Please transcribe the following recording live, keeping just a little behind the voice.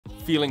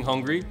Feeling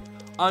hungry?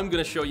 I'm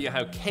going to show you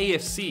how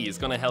KFC is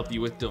going to help you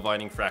with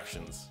dividing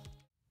fractions.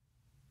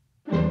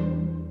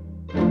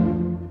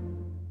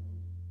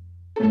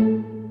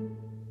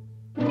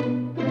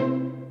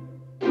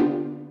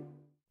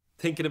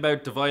 Thinking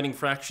about dividing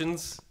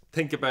fractions?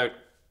 Think about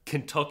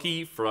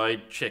Kentucky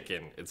Fried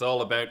Chicken. It's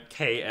all about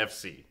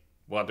KFC.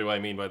 What do I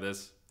mean by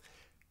this?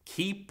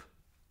 Keep,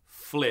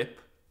 flip,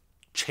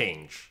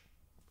 change.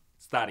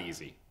 It's that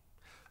easy.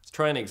 Let's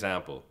try an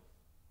example.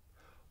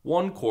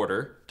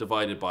 1/4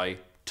 divided by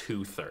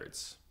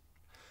 2/3.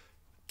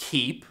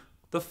 Keep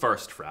the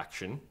first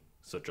fraction,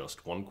 so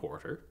just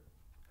 1/4.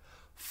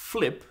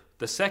 Flip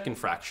the second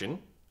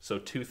fraction, so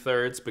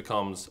 2/3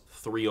 becomes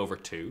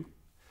 3/2.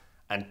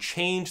 And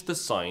change the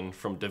sign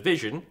from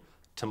division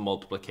to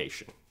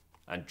multiplication.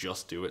 And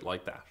just do it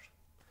like that.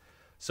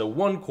 So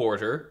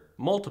 1/4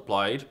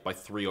 multiplied by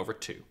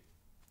 3/2.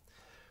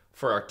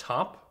 For our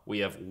top, we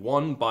have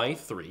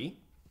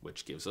 1/3,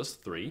 which gives us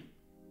 3.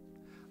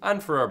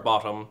 And for our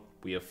bottom,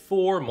 we have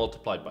 4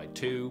 multiplied by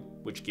 2,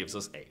 which gives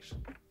us 8.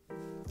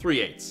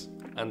 3/8,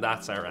 and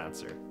that's our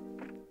answer.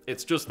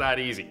 It's just that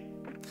easy.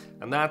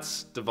 And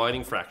that's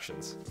dividing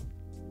fractions.